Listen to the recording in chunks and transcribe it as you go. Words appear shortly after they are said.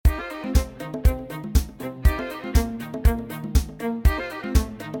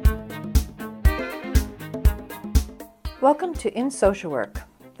Welcome to In Social Work,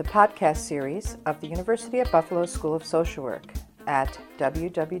 the podcast series of the University at Buffalo School of Social Work at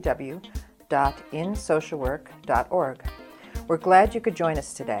www.insocialwork.org. We're glad you could join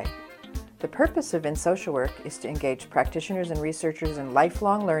us today. The purpose of In Social Work is to engage practitioners and researchers in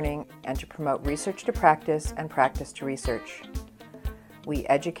lifelong learning and to promote research to practice and practice to research. We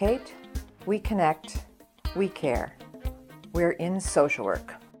educate, we connect, we care. We're in social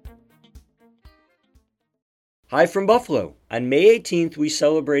work. Hi from Buffalo. On May 18th, we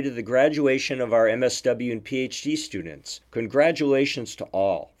celebrated the graduation of our MSW and PhD students. Congratulations to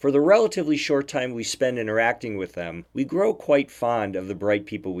all. For the relatively short time we spend interacting with them, we grow quite fond of the bright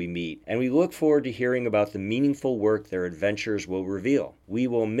people we meet, and we look forward to hearing about the meaningful work their adventures will reveal. We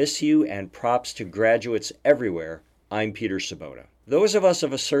will miss you, and props to graduates everywhere. I'm Peter Sabota. Those of us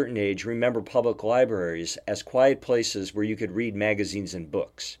of a certain age remember public libraries as quiet places where you could read magazines and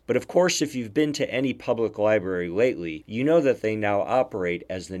books. But of course, if you've been to any public library lately, you know that they now operate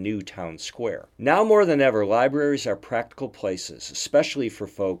as the new town square. Now more than ever, libraries are practical places, especially for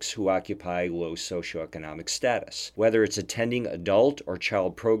folks who occupy low socioeconomic status. Whether it's attending adult or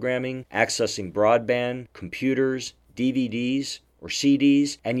child programming, accessing broadband, computers, DVDs, or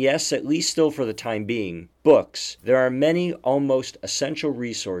CDs, and yes, at least still for the time being, books, there are many almost essential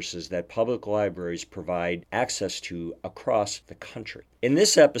resources that public libraries provide access to across the country. In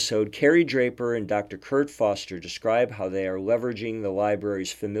this episode, Carrie Draper and Dr. Kirk Foster describe how they are leveraging the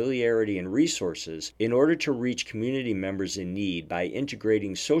library's familiarity and resources in order to reach community members in need by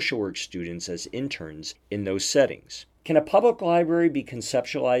integrating social work students as interns in those settings. Can a public library be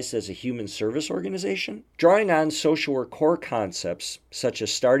conceptualized as a human service organization? Drawing on social work core concepts, such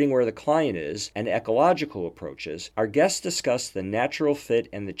as starting where the client is and ecological approaches, our guests discussed the natural fit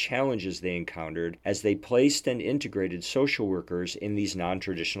and the challenges they encountered as they placed and integrated social workers in these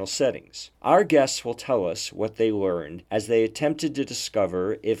non-traditional settings. Our guests will tell us what they learned as they attempted to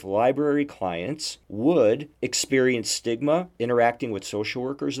discover if library clients would experience stigma interacting with social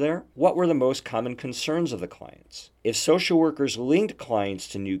workers there. What were the most common concerns of the clients? If social workers linked clients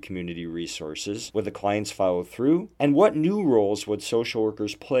to new community resources, would the clients follow through? And what new roles would social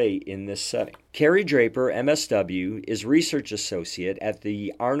workers play in this setting? Carrie Draper, MSW, is Research Associate at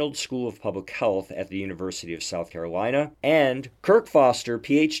the Arnold School of Public Health at the University of South Carolina, and Kirk Foster,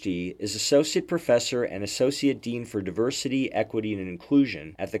 PhD, is Associate Professor and Associate Dean for Diversity, Equity, and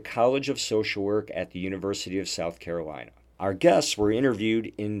Inclusion at the College of Social Work at the University of South Carolina. Our guests were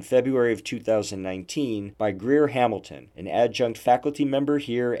interviewed in February of 2019 by Greer Hamilton, an adjunct faculty member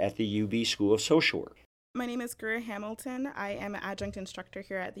here at the UB School of Social Work. My name is Greer Hamilton. I am an adjunct instructor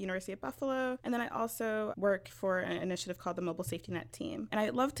here at the University of Buffalo, and then I also work for an initiative called the Mobile Safety Net Team. And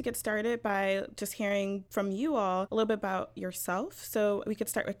I'd love to get started by just hearing from you all a little bit about yourself. So we could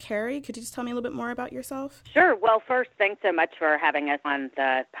start with Carrie. Could you just tell me a little bit more about yourself? Sure. Well, first, thanks so much for having us on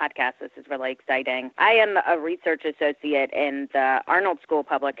the podcast. This is really exciting. I am a research associate in the Arnold School of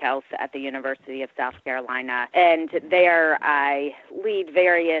Public Health at the University of South Carolina, and there I lead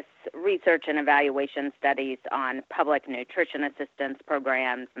various research and evaluation studies on public nutrition assistance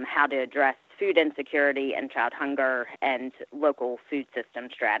programs and how to address food insecurity and child hunger and local food system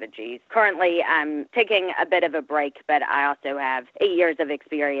strategies. Currently, I'm taking a bit of a break, but I also have 8 years of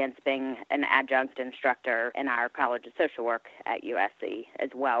experience being an adjunct instructor in our College of Social Work at USC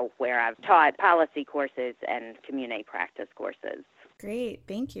as well, where I've taught policy courses and community practice courses. Great,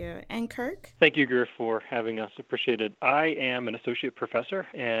 thank you. And Kirk? Thank you, Greer, for having us. Appreciate it. I am an associate professor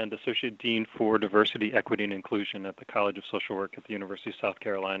and associate dean for diversity, equity, and inclusion at the College of Social Work at the University of South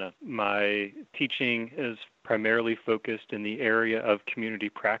Carolina. My teaching is primarily focused in the area of community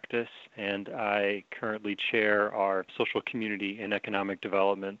practice, and I currently chair our social community and economic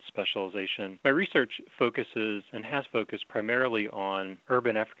development specialization. My research focuses and has focused primarily on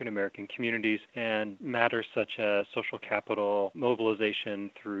urban African American communities and matters such as social capital,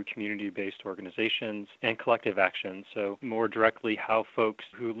 mobilization through community-based organizations, and collective action. So more directly, how folks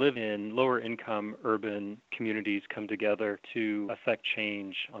who live in lower income urban communities come together to affect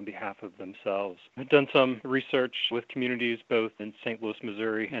change on behalf of themselves. I've done some research with communities both in St. Louis,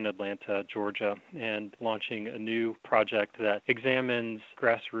 Missouri and Atlanta, Georgia, and launching a new project that examines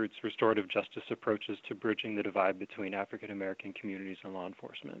grassroots restorative justice approaches to bridging the divide between African American communities and law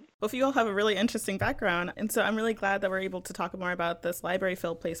enforcement. Both of you all have a really interesting background, and so I'm really glad that we're able to talk more about this library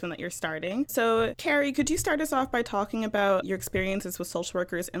field placement that you're starting. So, Carrie, could you start us off by talking about your experiences with social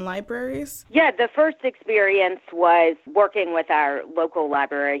workers in libraries? Yeah, the first experience was working with our local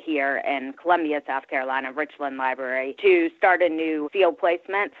library here in Columbia, South Carolina, Richland Library, to start a new field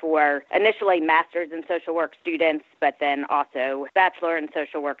placement for initially master's in social work students, but then also bachelor in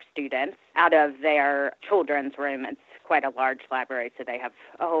social work students out of their children's room. It's quite a large library, so they have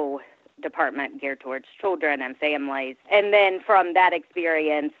a whole department geared towards children and families. And then from that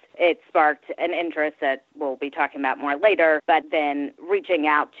experience, it sparked an interest that we'll be talking about more later, but then reaching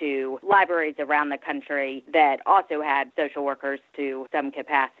out to libraries around the country that also had social workers to some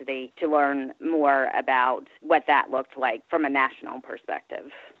capacity to learn more about what that looked like from a national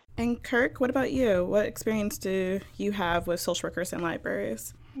perspective. And Kirk, what about you? What experience do you have with social workers and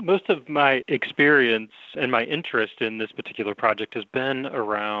libraries? Most of my experience and my interest in this particular project has been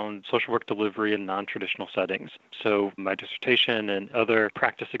around social work delivery in non-traditional settings. So my dissertation and other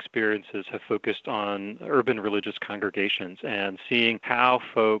practice experiences have focused on urban religious congregations and seeing how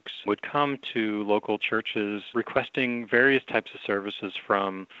folks would come to local churches requesting various types of services,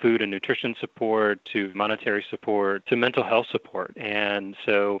 from food and nutrition support to monetary support to mental health support. And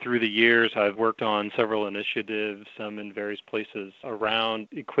so through the years, I've worked on several initiatives, some in various places, around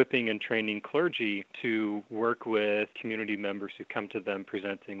equipping and training clergy to work with community members who come to them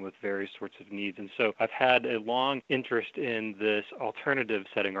presenting with various sorts of needs. And so I've had a long interest in this alternative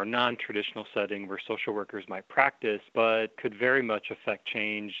setting or non-traditional setting where social workers might practice, but could very much affect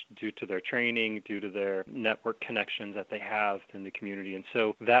change due to their training, due to their network connections that they have in the community. And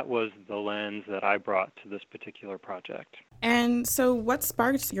so that was the lens that I brought to this particular project. And so what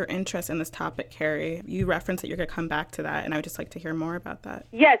sparked your interest in this topic, Carrie? You referenced that you're going to come back to that, and I would just like to hear more about that.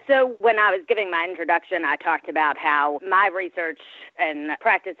 Yeah, so when I was giving my introduction, I talked about how my research and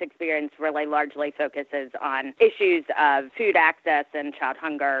practice experience really largely focuses on issues of food access and child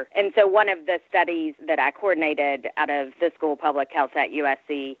hunger. And so one of the studies that I coordinated out of the School of Public Health at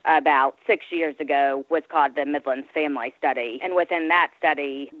USC about 6 years ago was called the Midlands Family Study. And within that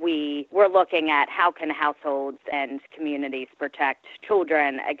study, we were looking at how can households and communities protect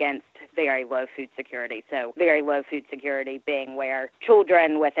children against very low food security. So very low food security being where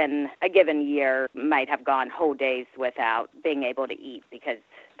children within a given year might have gone whole days without being able to eat because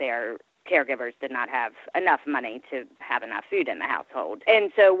their caregivers did not have enough money to have enough food in the household.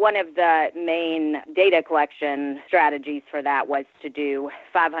 And so one of the main data collection strategies for that was to do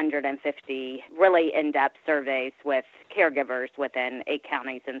 550 really in-depth surveys with caregivers within 8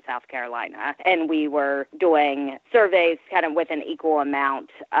 counties in South Carolina. And we were doing surveys kind of with an equal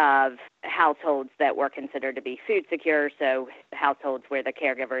amount of households that were considered to be food secure, so households where the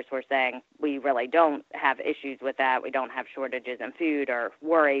caregivers were saying, we really don't have issues with that, we don't have shortages in food or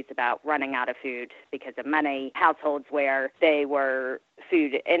worries about running out of food because of money. Households where they were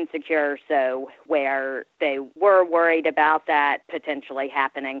food insecure, so where they were worried about that potentially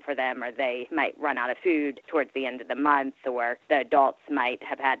happening for them, or they might run out of food towards the end of the month, or the adults might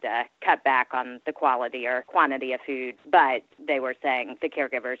have had to cut back on the quality or quantity of food, but they were saying the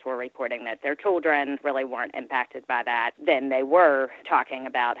caregivers were reporting that their children really weren't impacted by that. Then they were talking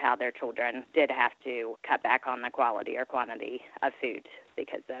about how their children did have to cut back on the quality or quantity of food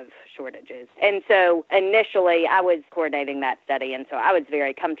because of shortages. And so initially I was coordinating that study, and so I was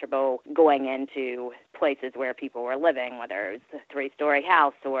very comfortable going into places where people were living, whether it was a 3-story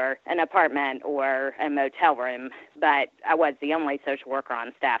house or an apartment or a motel room, but I was the only social worker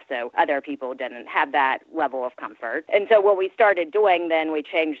on staff, so other people didn't have that level of comfort. And so what we started doing then, we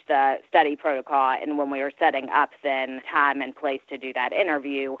changed the study protocol, and when we were setting up then time and place to do that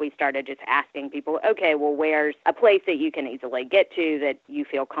interview, we started just asking people, okay, well, where's a place that you can easily get to that you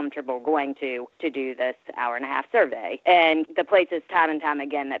feel comfortable going to do this hour-and-a-half survey? And the places time and time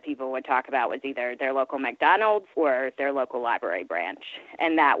again that people would talk about was either their local McDonald's or their local library branch.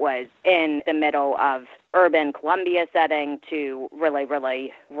 And that was in the middle of urban Columbia setting to really,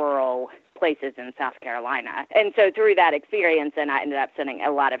 really rural places in South Carolina. And so through that experience, and I ended up spending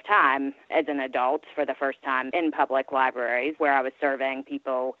a lot of time as an adult for the first time in public libraries where I was serving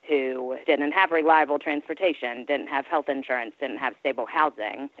people who didn't have reliable transportation, didn't have health insurance, didn't have stable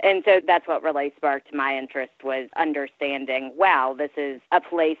housing. And so that's what really sparked my interest, was understanding, wow, this is a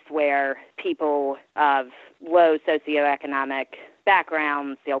place where people of low socioeconomic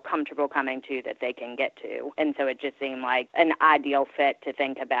backgrounds feel comfortable coming to, that they can get to. And so it just seemed like an ideal fit to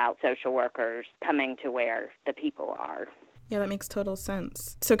think about social workers coming to where the people are. Yeah, that makes total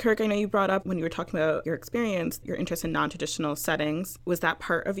sense. So Kirk, I know you brought up when you were talking about your experience, your interest in non-traditional settings. Was that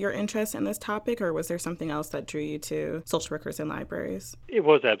part of your interest in this topic, or was there something else that drew you to social workers and libraries? It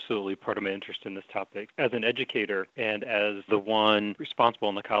was absolutely part of my interest in this topic. As an educator and as the one responsible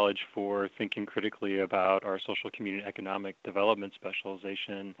in the college for thinking critically about our social community economic development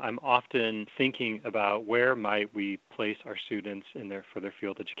specialization, I'm often thinking about where might we place our students in for their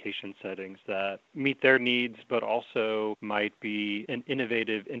field education settings that meet their needs, but also might might be an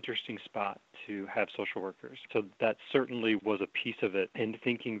innovative, interesting spot to have social workers. So that certainly was a piece of it, and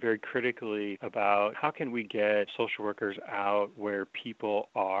thinking very critically about how can we get social workers out where people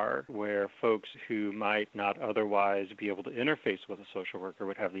are, where folks who might not otherwise be able to interface with a social worker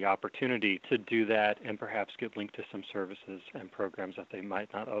would have the opportunity to do that and perhaps get linked to some services and programs that they might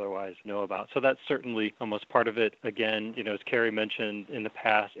not otherwise know about. So that's certainly almost part of it. Again, as Carrie mentioned in the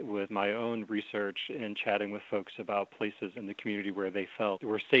past with my own research and chatting with folks about places in the community where they felt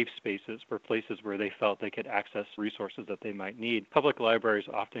were safe spaces, were places where they felt they could access resources that they might need. Public libraries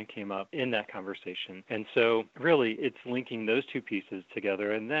often came up in that conversation. And so really it's linking those two pieces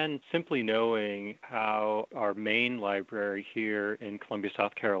together, and then simply knowing how our main library here in Columbia,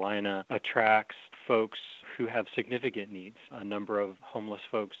 South Carolina attracts folks who have significant needs. A number of homeless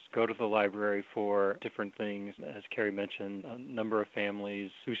folks go to the library for different things. As Carrie mentioned, a number of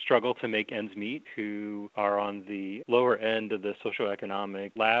families who struggle to make ends meet, who are on the lower end of the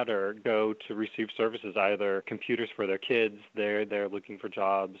socioeconomic ladder, go to receive services, either computers for their kids, they're looking for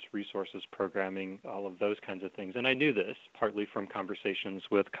jobs, resources, programming, all of those kinds of things. And I knew this partly from conversations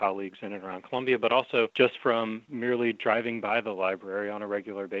with colleagues in and around Columbia, but also just from merely driving by the library on a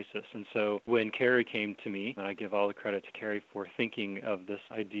regular basis. And so when Carrie came to me, and I give all the credit to Carrie for thinking of this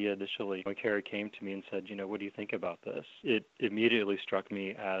idea initially, when Carrie came to me and said, what do you think about this? It immediately struck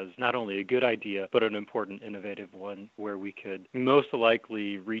me as not only a good idea, but an important, innovative one where we could most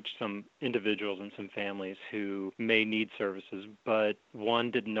likely reach some individuals and some families who may need services, but one,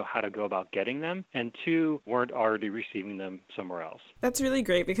 didn't know how to go about getting them, and two, weren't already receiving them somewhere else. That's really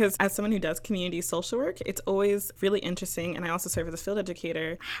great, because as someone who does community social work, it's always really interesting, and I also serve as a field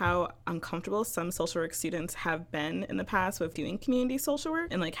educator, how uncomfortable some social work students have been in the past with doing community social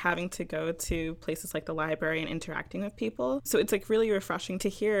work and having to go to places like the library and interacting with people. So it's really refreshing to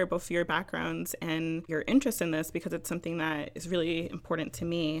hear both your backgrounds and your interest in this, because it's something that is really important to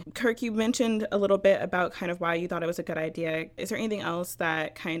me. Kirk, you mentioned a little bit about kind of why you thought it was a good idea. Is there anything else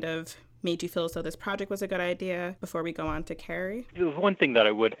that kind of made you feel as though this project was a good idea before we go on to Carrie? The one thing that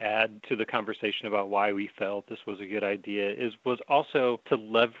I would add to the conversation about why we felt this was a good idea was also to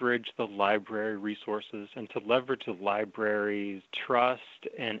leverage the library resources and to leverage the library's trust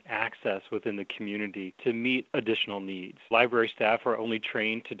and access within the community to meet additional needs. Library staff are only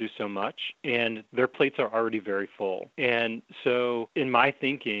trained to do so much, and their plates are already very full. And so in my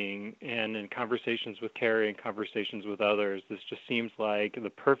thinking and in conversations with Carrie and conversations with others, this just seems like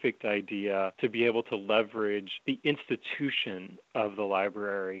the perfect idea to be able to leverage the institution of the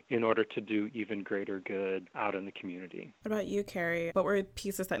library in order to do even greater good out in the community. What about you, Carrie? What were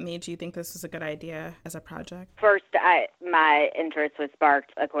pieces that made you think this was a good idea as a project? First, my interest was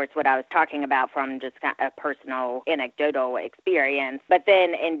sparked, of course, what I was talking about from just kind of a personal anecdotal experience, but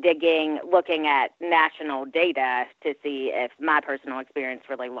then in digging, looking at national data to see if my personal experience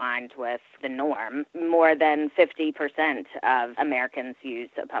really aligned with the norm. More than 50% of Americans use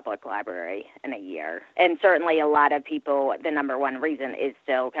a public library in a year. And certainly a lot of people, the number one reason is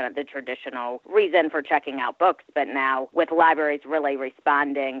still kind of the traditional reason for checking out books, but now with libraries really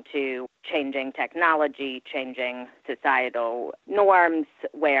responding to changing technology, changing societal norms,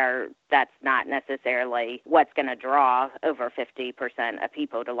 where that's not necessarily what's going to draw over 50% of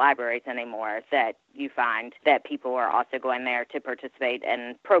people to libraries anymore, that you find that people are also going there to participate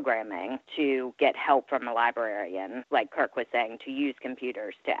in programming, to get help from a librarian, like Kirk was saying, to use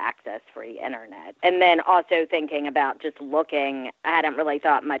computers to access free internet. And then also thinking about just looking, I hadn't really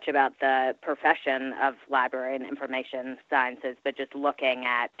thought much about the profession of library and information sciences, but just looking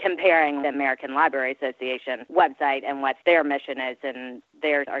at comparing the American Library Association website and what their mission is, and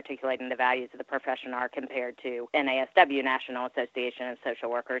they're articulating the values of the profession are compared to NASW, National Association of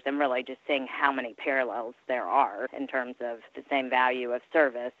Social Workers, and really just seeing how many parallels there are in terms of the same value of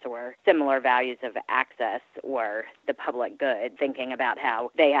service or similar values of access or the public good, thinking about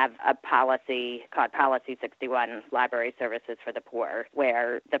how they have a policy called Policy 61, Library Services for the Poor,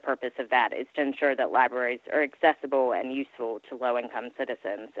 where the purpose of that is to ensure that libraries are accessible and useful to low-income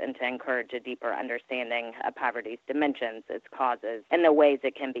citizens and to encourage a deeper understanding of poverty's dimensions, its causes, and the ways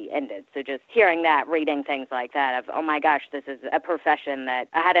it can be ended. So just hearing that, reading things like that of, oh my gosh, this is a profession that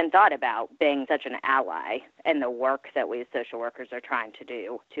I hadn't thought about being such an ally in the work that we as social workers are trying to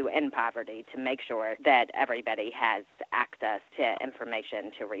do to end poverty, to make sure that everybody has access to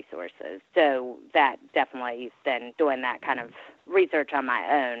information, to resources. So that definitely, then doing that kind of research on my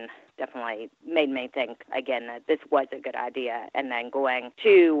own, definitely made me think, again, that this was a good idea. And then going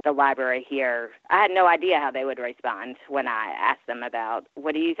to the library here, I had no idea how they would respond when I asked them about,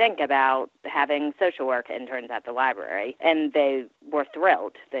 what do you think about having social work interns at the library? And they were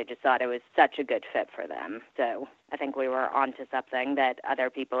thrilled. They just thought it was such a good fit for them. So I think we were onto something that other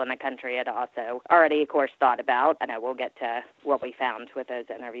people in the country had also already, of course, thought about. I know we'll get to what we found with those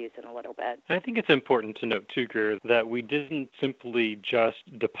interviews in a little bit. I think it's important to note, too, Greer, that we didn't simply just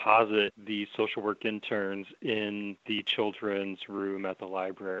deposit the social work interns in the children's room at the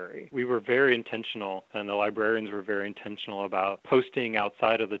library. We were very intentional, and the librarians were very intentional about posting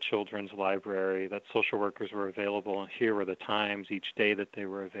outside of the children's library that social workers were available, and here were the times each day that they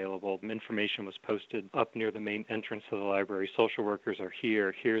were available. Information was posted up near the main entrance to the library. Social workers are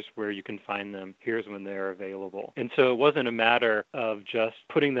here. Here's where you can find them. Here's when they're available. And so it wasn't a matter of just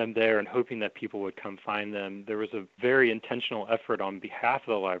putting them there and hoping that people would come find them. There was a very intentional effort on behalf of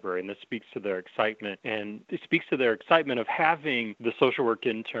the library, and this speaks to their excitement. And it speaks to their excitement of having the social work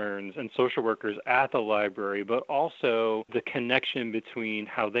interns and social workers at the library, but also the connection between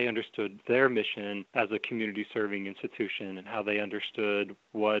how they understood their mission as a community serving institution and how they understood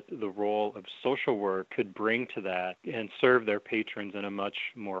what the role of social work could bring to that and serve their patrons in a much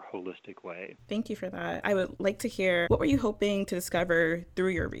more holistic way. Thank you for that. I would like to hear, what were you hoping to discover through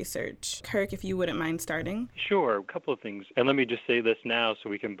your research? Kirk, if you wouldn't mind starting. Sure, a couple of things. And let me just say this now so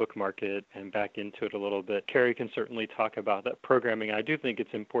we can bookmark it and back into it a little bit. Carrie can certainly talk about that programming. I do think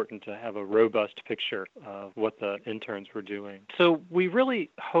it's important to have a robust picture of what the interns were doing. So we really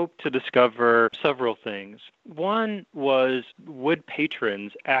hoped to discover several things. One was, would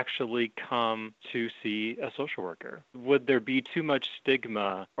patrons actually come to see a social worker? Would there be too much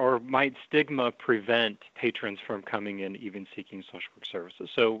stigma, or might stigma prevent patrons from coming in even seeking social work services?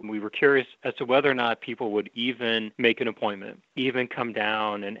 So we were curious as to whether or not people would even make an appointment, even come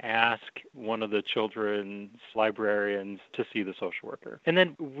down and ask one of the children's librarians to see the social worker. And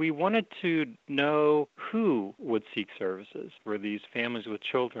then we wanted to know who would seek services. Were these families with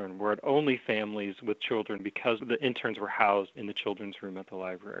children? Were it only families with children because the interns were housed in the children's room at the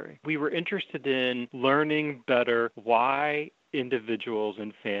library? We were interested in learning better why individuals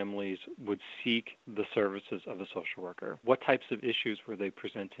and families would seek the services of a social worker. What types of issues were they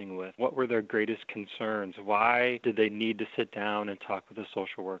presenting with? What were their greatest concerns? Why did they need to sit down and talk with a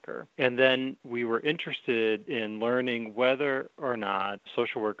social worker? And then we were interested in learning whether or not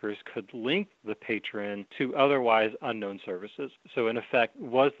social workers could link the patron to otherwise unknown services. So in effect,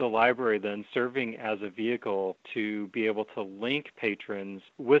 was the library then serving as a vehicle to be able to link patrons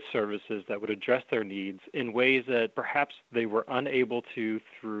with services that would address their needs in ways that perhaps they were unable to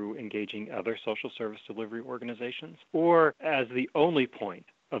through engaging other social service delivery organizations, or as the only point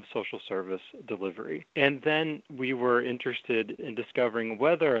of social service delivery. And then we were interested in discovering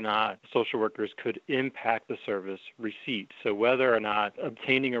whether or not social workers could impact the service receipt. So whether or not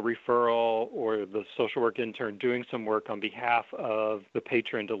obtaining a referral or the social work intern doing some work on behalf of the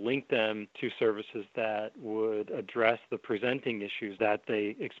patron to link them to services that would address the presenting issues that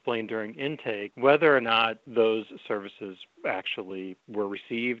they explained during intake, whether or not those services actually were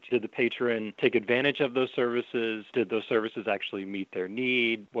received. Did the patron take advantage of those services? Did those services actually meet their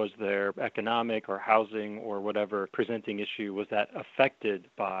need? Was there economic or housing or whatever presenting issue, was that affected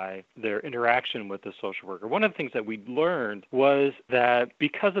by their interaction with the social worker? One of the things that we learned was that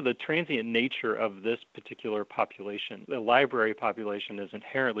because of the transient nature of this particular population, the library population is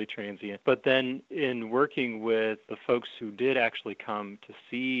inherently transient, but then in working with the folks who did actually come to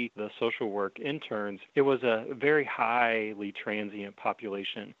see the social work interns, it was a very highly transient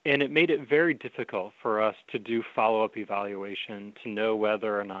population. And it made it very difficult for us to do follow-up evaluation to know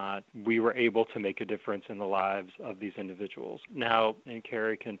whether or not we were able to make a difference in the lives of these individuals. Now, and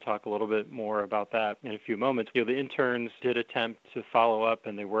Carrie can talk a little bit more about that in a few moments, the interns did attempt to follow up,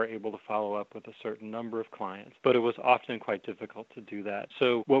 and they were able to follow up with a certain number of clients, but it was often quite difficult to do that.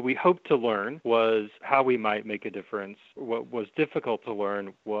 So what we hoped to learn was how we might make a difference. What was difficult to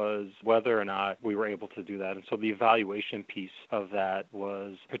learn was whether or not we were able to do that. And so the evaluation piece of that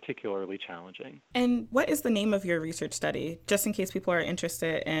was particularly challenging. And what is the name of your research study, just in case people are interested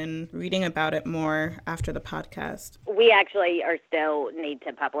in reading about it more after the podcast? We actually still need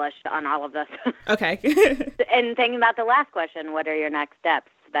to publish on all of this. Okay. And thinking about the last question, what are your next steps?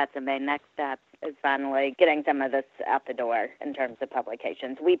 That's the main next step. is finally getting some of this out the door in terms of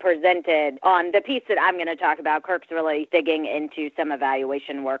publications. We presented on the piece that I'm going to talk about. Kirk's really digging into some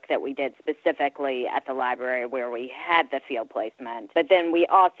evaluation work that we did specifically at the library where we had the field placement. But then we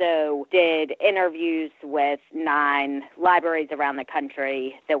also did interviews with 9 libraries around the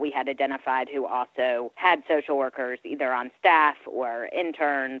country that we had identified who also had social workers either on staff or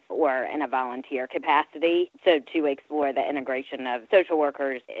interns or in a volunteer capacity. So to explore the integration of social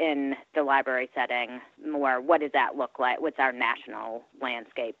workers in the library setting more, what does that look like? What's our national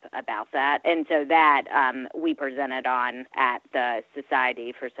landscape about that? And so that we presented on at the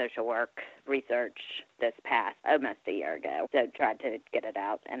Society for Social Work research this past almost a year ago, so tried to get it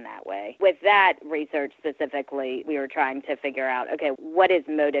out in that way. With that research specifically, we were trying to figure out, okay, what is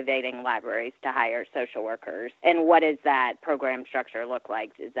motivating libraries to hire social workers, and what does that program structure look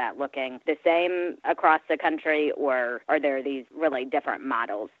like? Is that looking the same across the country, or are there these really different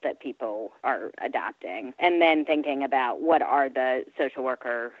models that people are adopting? And then thinking about what are the social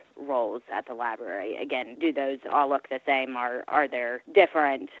worker roles at the library. Again, do those all look the same, or are there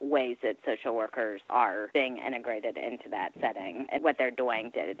different ways that social workers are being integrated into that setting and what they're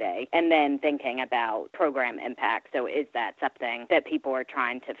doing day to day? And then thinking about program impact. So is that something that people are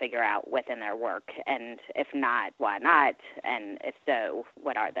trying to figure out within their work? And if not, why not? And if so,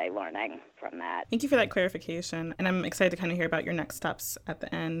 what are they learning from that? Thank you for that clarification. And I'm excited to kind of hear about your next steps at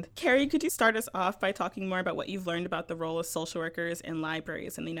the end. Carrie, could you start us off by talking more about what you've learned about the role of social workers in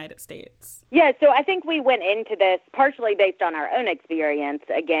libraries in the United States? Yeah, so I think we went into this partially based on our own experience,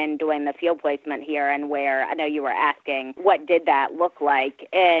 again, doing the field placement here, and where I know you were asking, what did that look like?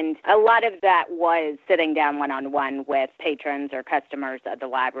 And a lot of that was sitting down one-on-one with patrons or customers of the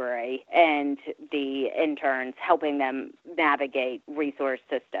library and the interns, helping them navigate resource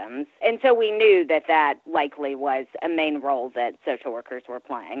systems. And so we knew that that likely was a main role that social workers were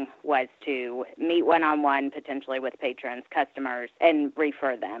playing, was to meet one-on-one, potentially with patrons, customers, and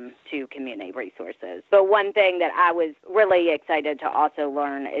refer them to community resources. But one thing that I was really excited to also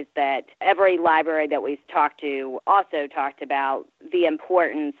learn is that every library that we talked to also talked about the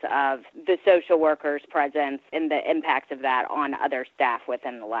importance of the social workers' presence and the impacts of that on other staff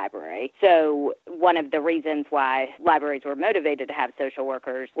within the library. So one of the reasons why libraries were motivated to have social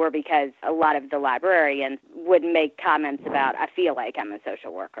workers were because a lot of the librarians would make comments about, I feel like I'm a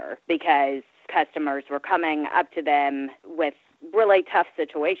social worker, because customers were coming up to them with really tough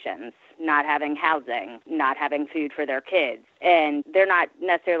situations, not having housing, not having food for their kids, and they're not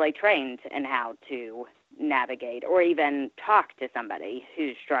necessarily trained in how to navigate or even talk to somebody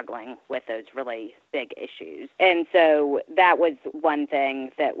who's struggling with those really big issues. And so that was one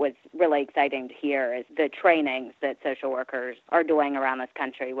thing that was really exciting to hear, is the trainings that social workers are doing around this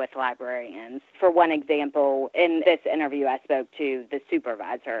country with librarians. For one example, in this interview, I spoke to the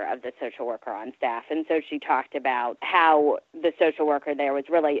supervisor of the social worker on staff, and so she talked about how the social worker there was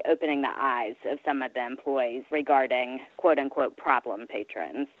really opening the eyes of some of the employees regarding quote-unquote problem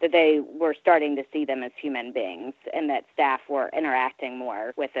patrons, that they were starting to see them as human beings, and that staff were interacting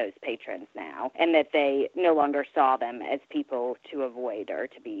more with those patrons now, and that they no longer saw them as people to avoid or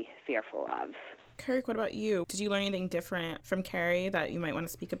to be fearful of. Kirk, what about you? Did you learn anything different from Carrie that you might want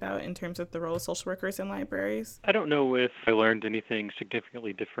to speak about in terms of the role of social workers in libraries? I don't know if I learned anything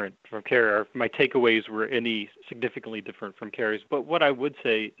significantly different from Carrie, or if my takeaways were any significantly different from Carrie's, but what I would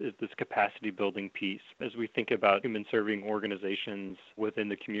say is this capacity building piece. As we think about human serving organizations within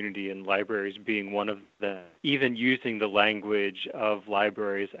the community, and libraries being one of them, even using the language of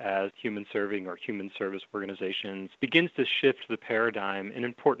libraries as human serving or human service organizations begins to shift the paradigm in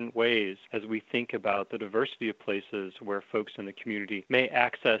important ways as we think about the diversity of places where folks in the community may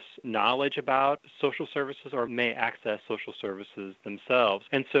access knowledge about social services or may access social services themselves.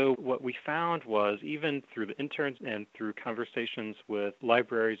 And so what we found was, even through the interns and through conversations with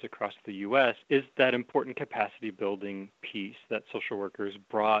libraries across the U.S., is that important capacity building piece that social workers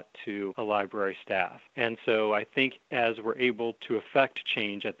brought to a library staff. And so I think as we're able to affect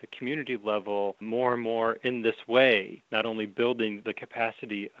change at the community level more and more in this way, not only building the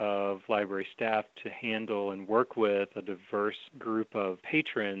capacity of library staff to handle and work with a diverse group of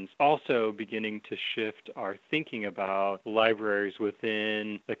patrons, also beginning to shift our thinking about libraries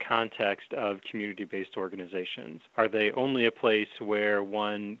within the context of community-based organizations. Are they only a place where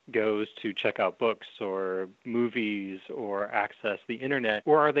one goes to check out books or movies or access the internet,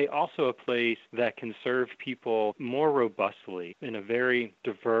 or are they also a place that can serve people more robustly in a very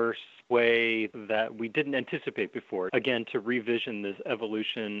diverse way that we didn't anticipate before? Again, to revision this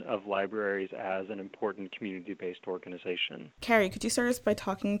evolution of libraries as an important community-based organization. Carrie, could you start us by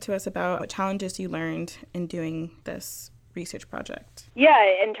talking to us about what challenges you learned in doing this research project? Yeah,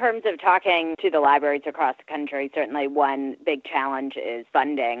 in terms of talking to the libraries across the country, certainly one big challenge is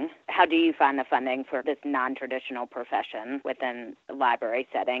funding. How do you find the funding for this non-traditional profession within a library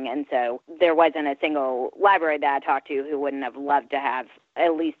setting? And so there wasn't a single library that I talked to who wouldn't have loved to have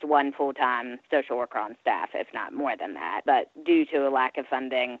at least one full-time social worker on staff, if not more than that. But due to a lack of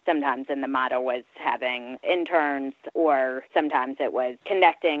funding, sometimes in the model was having interns, or sometimes it was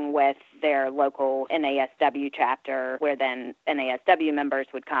connecting with their local NASW chapter, where then NASW members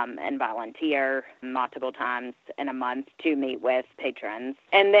would come and volunteer multiple times in a month to meet with patrons.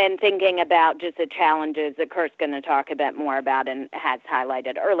 And then thinking about just the challenges that Kirk's going to talk a bit more about and has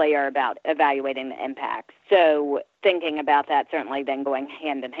highlighted earlier about evaluating the impacts. So thinking about that, certainly then going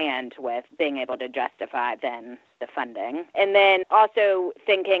hand in hand with being able to justify then the funding. And then also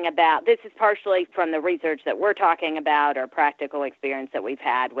thinking about, this is partially from the research that we're talking about or practical experience that we've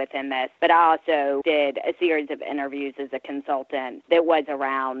had within this, but I also did a series of interviews as a consultant that was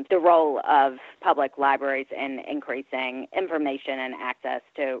around the role of public libraries in increasing information and access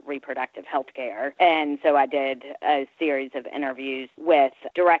to reproductive health care. And so I did a series of interviews with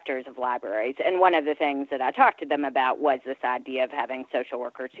directors of libraries. And one of the things that I talked to them about was this idea of having social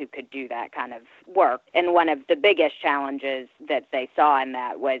workers who could do that kind of work. And one of the biggest challenges that they saw in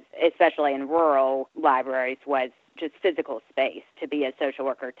that was, especially in rural libraries, was just physical space. To be a social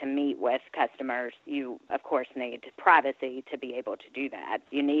worker, to meet with customers, you, of course, need privacy to be able to do that.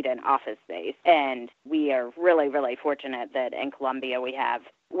 You need an office space. And we are really, really fortunate that in Columbia we have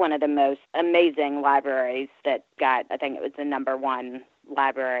one of the most amazing libraries that got, I think it was the #1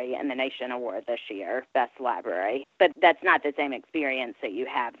 library in the nation award this year, best library. But that's not the same experience that you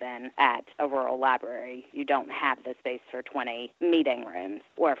have then at a rural library. You don't have the space for 20 meeting rooms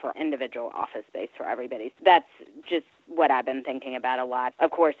or for individual office space for everybody. That's just what I've been thinking about a lot.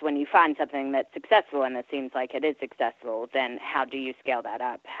 Of course, when you find something that's successful, and it seems like it is successful, then how do you scale that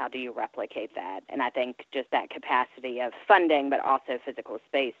up? How do you replicate that? And I think just that capacity of funding, but also physical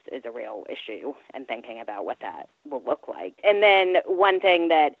space, is a real issue, and thinking about what that will look like. And then one thing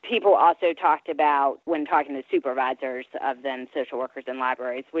that people also talked about when talking to supervisors of then social workers in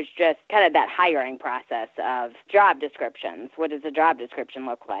libraries was just kind of that hiring process of job descriptions. What does a job description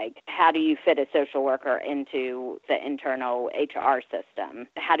look like? How do you fit a social worker into the internal HR system?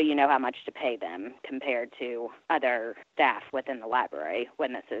 How do you know how much to pay them compared to other staff within the library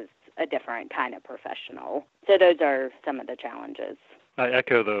when this is a different kind of professional? So those are some of the challenges. I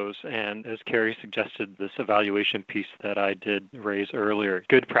echo those, and as Carrie suggested, this evaluation piece that I did raise earlier,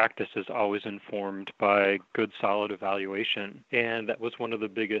 good practice is always informed by good, solid evaluation, and that was one of the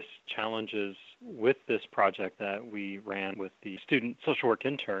biggest challenges with this project that we ran with the student social work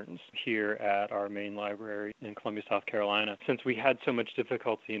interns here at our main library in Columbia, South Carolina. Since we had so much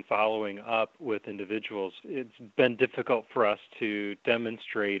difficulty in following up with individuals, it's been difficult for us to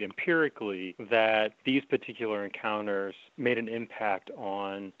demonstrate empirically that these particular encounters made an impact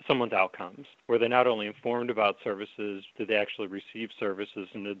on someone's outcomes. Were they not only informed about services, did they actually receive services,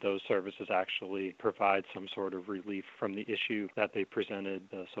 and did those services actually provide some sort of relief from the issue that they presented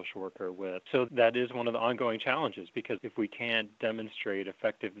the social worker with? So that is one of the ongoing challenges, because if we can't demonstrate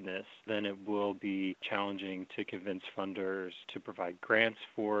effectiveness, then it will be challenging to convince funders to provide grants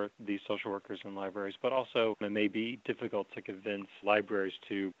for these social workers in libraries, but also it may be difficult to convince libraries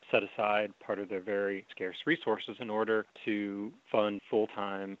to set aside part of their very scarce resources in order to fund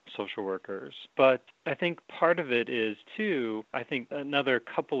full-time social workers. But I think part of it is, too, I think another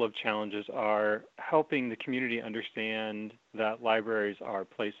couple of challenges are helping the community understand that libraries are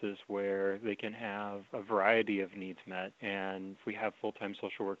places where they can have a variety of needs met. And if we have full-time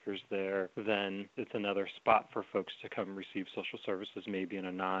social workers there, then it's another spot for folks to come receive social services, maybe in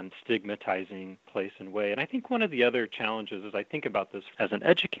a non-stigmatizing place and way. And I think one of the other challenges, as I think about this as an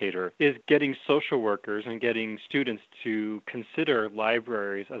educator, is getting social workers and getting students to consider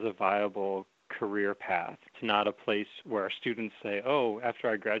libraries as a viable career path. It's not a place where our students say, oh, after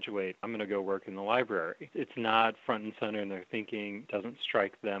I graduate, I'm going to go work in the library. It's not front and center in their thinking. It doesn't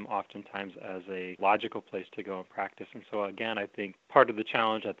strike them oftentimes as a logical place to go and practice. And so, again, I think part of the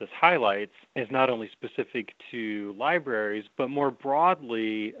challenge that this highlights is not only specific to libraries, but more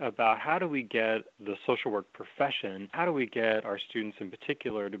broadly about how do we get the social work profession, how do we get our students in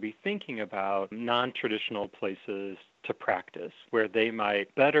particular to be thinking about non-traditional places to practice, where they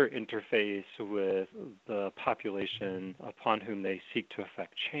might better interface with the population upon whom they seek to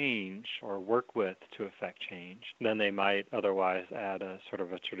affect change or work with to affect change than they might otherwise at a sort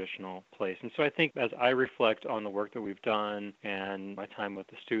of a traditional place. And so I think as I reflect on the work that we've done and my time with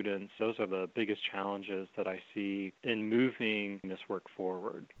the students, those are the biggest challenges that I see in moving this work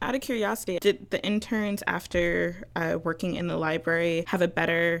forward. Out of curiosity, did the interns, after working in the library, have a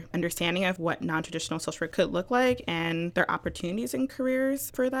better understanding of what non-traditional social work could look like? And then their opportunities and careers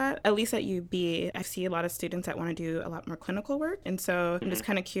for that. At least at UB, I see a lot of students that want to do a lot more clinical work. And so I'm just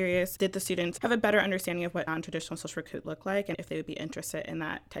kind of curious, did the students have a better understanding of what non-traditional social work could look like and if they would be interested in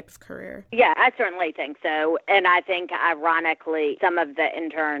that type of career? Yeah, I certainly think so. And I think, ironically, some of the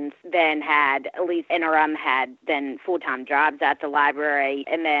interns then had, at least interim, had then full-time jobs at the library.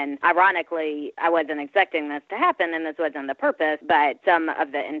 And then, ironically, I wasn't expecting this to happen, and this wasn't the purpose, but some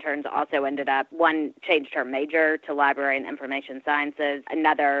of the interns also ended up, one changed her major to library and information sciences.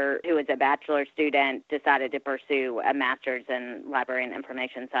 Another, who was a bachelor student, decided to pursue a master's in library and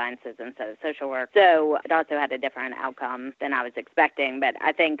information sciences instead of social work. So it also had a different outcome than I was expecting. But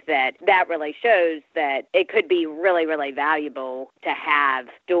I think that really shows that it could be really, really valuable to have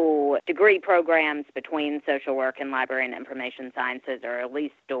dual degree programs between social work and library and information sciences, or at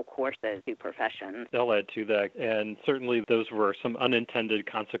least dual courses to professions. I'll add to that, and certainly those were some unintended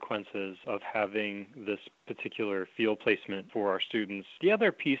consequences of having this particular field placement for our students. The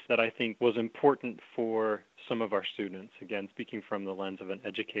other piece that I think was important for some of our students, again, speaking from the lens of an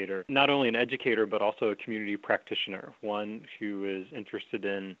educator, not only an educator, but also a community practitioner, one who is interested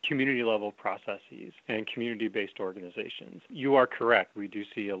in community-level processes and community-based organizations. You are correct. We do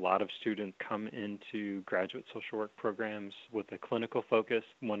see a lot of students come into graduate social work programs with a clinical focus,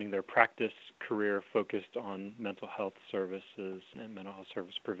 wanting their practice career focused on mental health services and mental health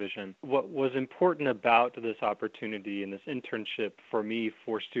service provision. What was important about this opportunity and this internship for me,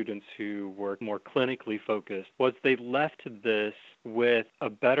 for students who were more clinically focused, was they left this with a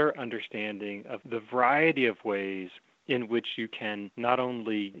better understanding of the variety of ways in which you can not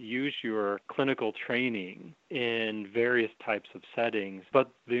only use your clinical training in various types of settings,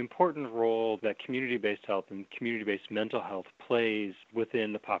 but the important role that community-based health and community-based mental health plays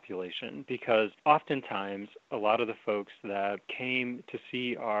within the population. Because oftentimes, a lot of the folks that came to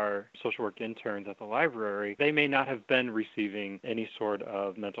see our social work interns at the library, they may not have been receiving any sort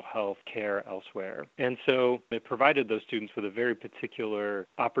of mental health care elsewhere. And so it provided those students with a very particular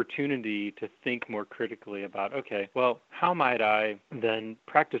opportunity to think more critically about, okay, well, how might I then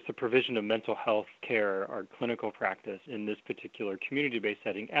practice the provision of mental health care or clinical practice in this particular community-based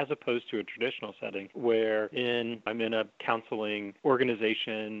setting, as opposed to a traditional setting where I'm in a counseling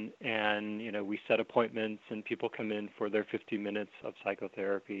organization and, we set appointments and people come in for their 50 minutes of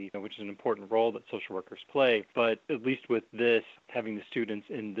psychotherapy, which is an important role that social workers play. But at least with this, having the students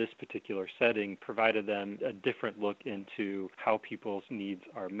in this particular setting provided them a different look into how people's needs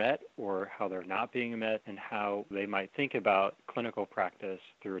are met or how they're not being met, and how they might think about clinical practice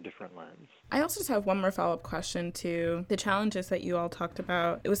through a different lens. I also just have one more follow-up question to the challenges that you all talked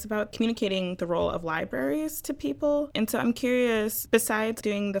about. It was about communicating the role of libraries to people. And so I'm curious, besides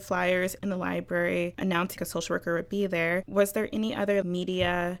doing the flyers in the library, announcing a social worker would be there, was there any other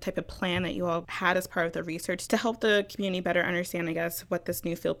media type of plan that you all had as part of the research to help the community better understand, I guess, what this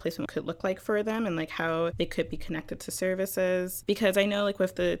new field placement could look like for them and how they could be connected to services? Because I know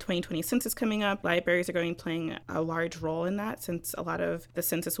with the 2020 census coming up, libraries are going to be playing a large role in that, since a lot of the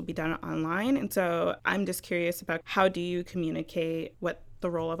census will be done online. And so I'm just curious about, how do you communicate what the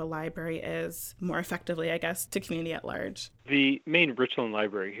role of a library is more effectively, I guess, to community at large? The main Richland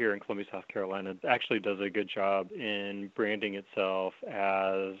Library here in Columbia, South Carolina, actually does a good job in branding itself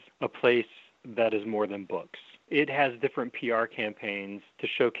as a place that is more than books. It has different PR campaigns to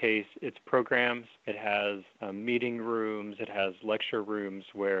showcase its programs. It has meeting rooms. It has lecture rooms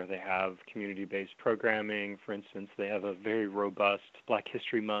where they have community-based programming. For instance, they have a very robust Black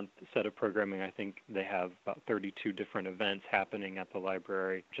History Month set of programming. I think they have about 32 different events happening at the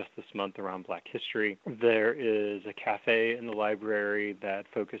library just this month around Black history. There is a cafe in the library that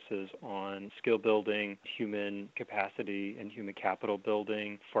focuses on skill building, human capacity, and human capital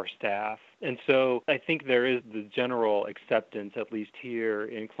building for staff. And so I think there is the general acceptance, at least here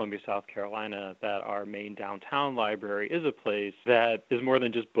in Columbia, South Carolina, that our main downtown library is a place that is more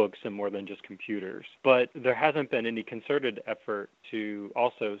than just books and more than just computers. But there hasn't been any concerted effort to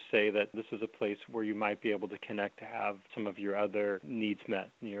also say that this is a place where you might be able to connect to have some of your other needs met,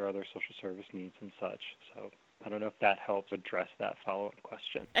 your other social service needs and such. So I don't know if that helps address that follow-up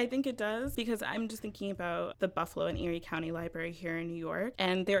question. I think it does, because I'm just thinking about the Buffalo and Erie County Library here in New York,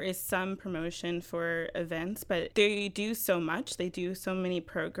 and there is some promotion for events, but they do so much. They do so many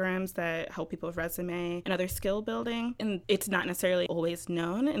programs that help people with resume and other skill building, and it's not necessarily always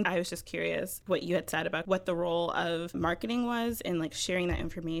known. And I was just curious what you had said about what the role of marketing was and sharing that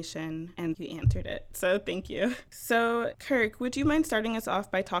information, and you answered it. So thank you. So Kirk, would you mind starting us off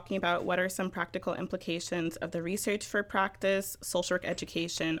by talking about what are some practical implications of of the research for practice, social work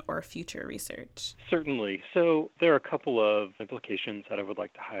education, or future research? Certainly. So there are a couple of implications that I would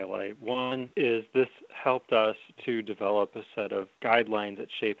like to highlight. One is this helped us to develop a set of guidelines that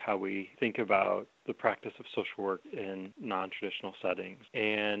shape how we think about the practice of social work in non-traditional settings.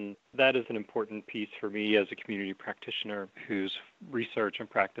 And that is an important piece for me as a community practitioner whose research and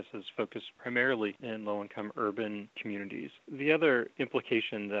practice is focused primarily in low-income urban communities. The other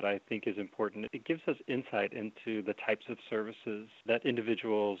implication that I think is important, it gives us insight into the types of services that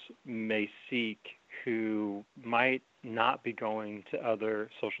individuals may seek who might not be going to other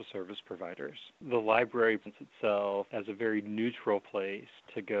social service providers. The library presents itself as a very neutral place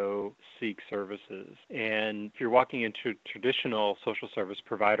to go seek services. And if you're walking into a traditional social service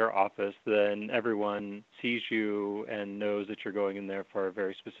provider office, then everyone sees you and knows that you're going in there for a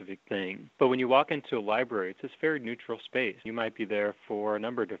very specific thing. But when you walk into a library, it's this very neutral space. You might be there for a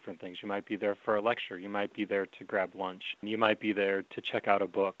number of different things. You might be there for a lecture. You might be there to grab lunch. You might be there to check out a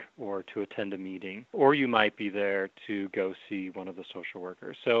book or to attend a meeting. Or you might be there to go see one of the social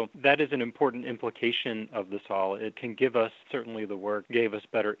workers. So that is an important implication of this all. It can give us, certainly the work gave us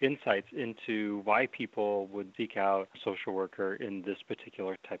better insights into why people would seek out a social worker in this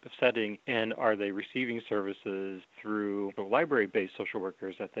particular type of setting, and are they receiving services through library-based social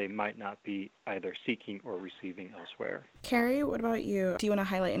workers that they might not be either seeking or receiving elsewhere. Carrie, what about you? Do you want to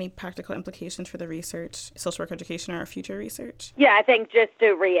highlight any practical implications for the research, social work education, or future research? Yeah, I think just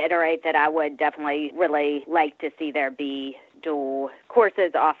to reiterate that I would definitely really like to see there be dual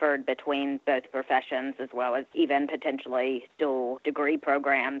courses offered between both professions, as well as even potentially dual degree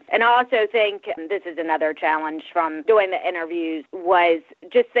programs. And I also think this is another challenge from doing the interviews, was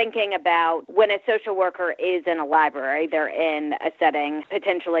just thinking about when a social worker is in a library, they're in a setting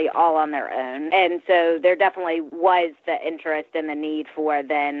potentially all on their own. And so there definitely was the interest and the need for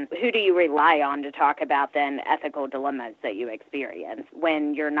then who do you rely on to talk about then ethical dilemmas that you experience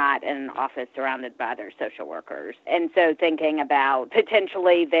when you're not in an office surrounded by other social workers. And so thinking about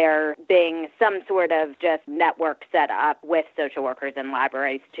potentially there being some sort of just network set up with social workers in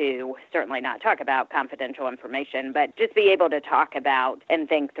libraries to certainly not talk about confidential information, but just be able to talk about and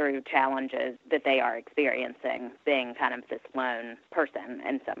think through challenges that they are experiencing, being kind of this lone person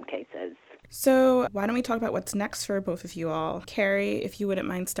in some cases. So why don't we talk about what's next for both of you all? Carrie, if you wouldn't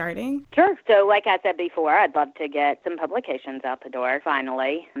mind starting. Sure. So like I said before, I'd love to get some publications out the door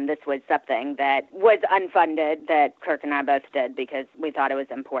finally. This was something that was unfunded that Kirk and I both did because we thought it was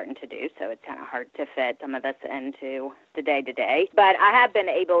important to do. So it's kind of hard to fit some of this into the day-to-day. But I have been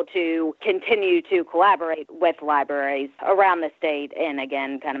able to continue to collaborate with libraries around the state in,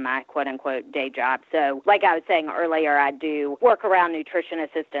 again, kind of my quote-unquote day job. So like I was saying earlier, I do work around nutrition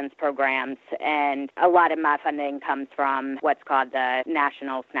assistance programs, and a lot of my funding comes from what's called the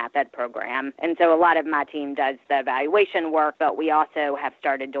National SNAP Ed program. And so a lot of my team does the evaluation work, but we also have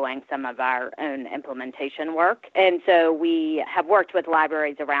started doing some of our own implementation work. And so we have worked with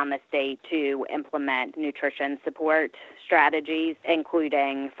libraries around the state to implement nutrition support strategies,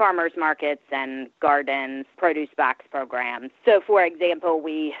 including farmers markets and gardens, produce box programs. So, for example,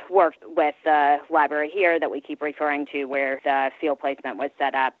 we worked with the library here that we keep referring to where the field placement was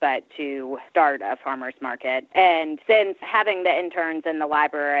set up, but to start a farmers market. And since having the interns in the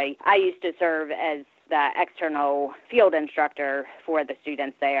library, I used to serve as the external field instructor for the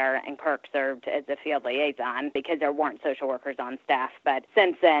students there, and Kirk served as a field liaison because there weren't social workers on staff. But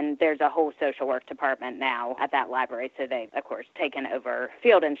since then, there's a whole social work department now at that library, so they've, of course, taken over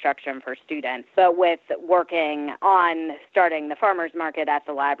field instruction for students. But with working on starting the farmers market at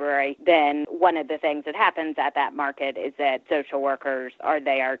the library, then one of the things that happens at that market is that social workers are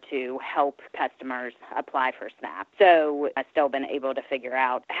there to help customers apply for SNAP. So I've still been able to figure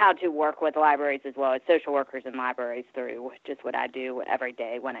out how to work with libraries as well as social workers in libraries through just what I do every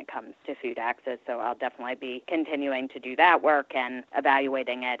day when it comes to food access. So I'll definitely be continuing to do that work and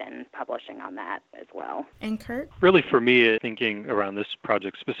evaluating it and publishing on that as well. And Kirk? Really for me, thinking around this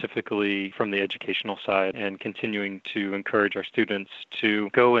project specifically from the educational side and continuing to encourage our students to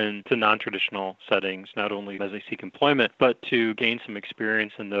go into non-traditional settings, not only as they seek employment, but to gain some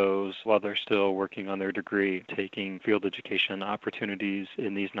experience in those while they're still working on their degree, taking field education opportunities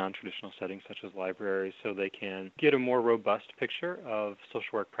in these non-traditional settings such as libraries, so they can get a more robust picture of social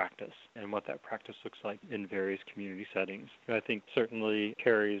work practice. and what that practice looks like in various community settings. And I think certainly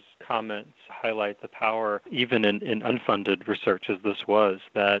Carrie's comments highlight the power, even in unfunded research as this was,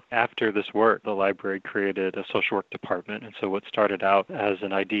 that after this work, the library created a social work department. And so what started out as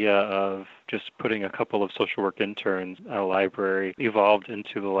an idea of just putting a couple of social work interns at a library evolved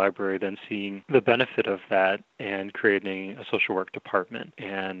into the library then seeing the benefit of that and creating a social work department.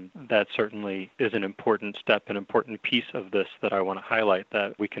 And that certainly is an important step, an important piece of this that I want to highlight,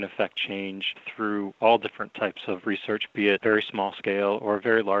 that we can affect change through all different types of research, be it very small scale or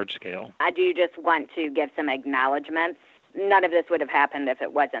very large scale. I do just want to give some acknowledgments. None of this would have happened if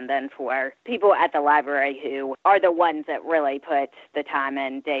it wasn't then for people at the library who are the ones that really put the time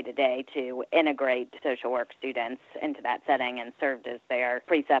in day to day to integrate social work students into that setting and served as their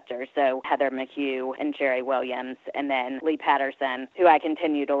preceptors. So Heather McHugh and Sherry Williams, and then Lee Patterson, who I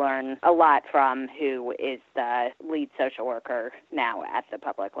continue to learn a lot from, who is the lead social worker now at the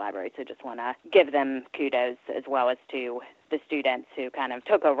public library. So just want to give them kudos, as well as to the students who kind of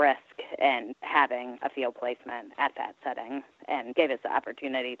took a risk in having a field placement at that setting and gave us the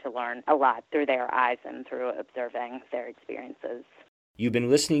opportunity to learn a lot through their eyes and through observing their experiences. You've been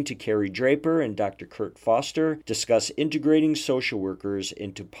listening to Carrie Draper and Dr. Kirk Foster discuss integrating social workers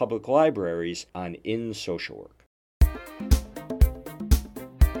into public libraries on In Social Work.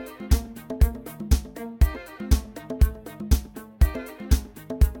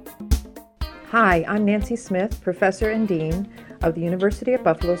 Hi, I'm Nancy Smith, Professor and Dean of the University at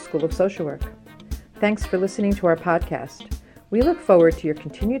Buffalo School of Social Work. Thanks for listening to our podcast. We look forward to your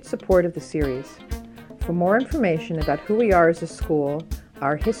continued support of the series. For more information about who we are as a school,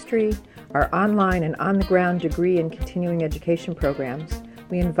 our history, our online and on-the-ground degree and continuing education programs,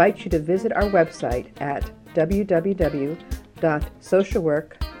 we invite you to visit our website at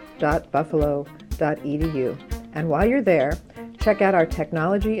www.socialwork.buffalo.edu. And while you're there, check out our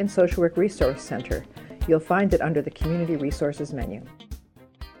Technology and Social Work Resource Center. You'll find it under the Community Resources menu.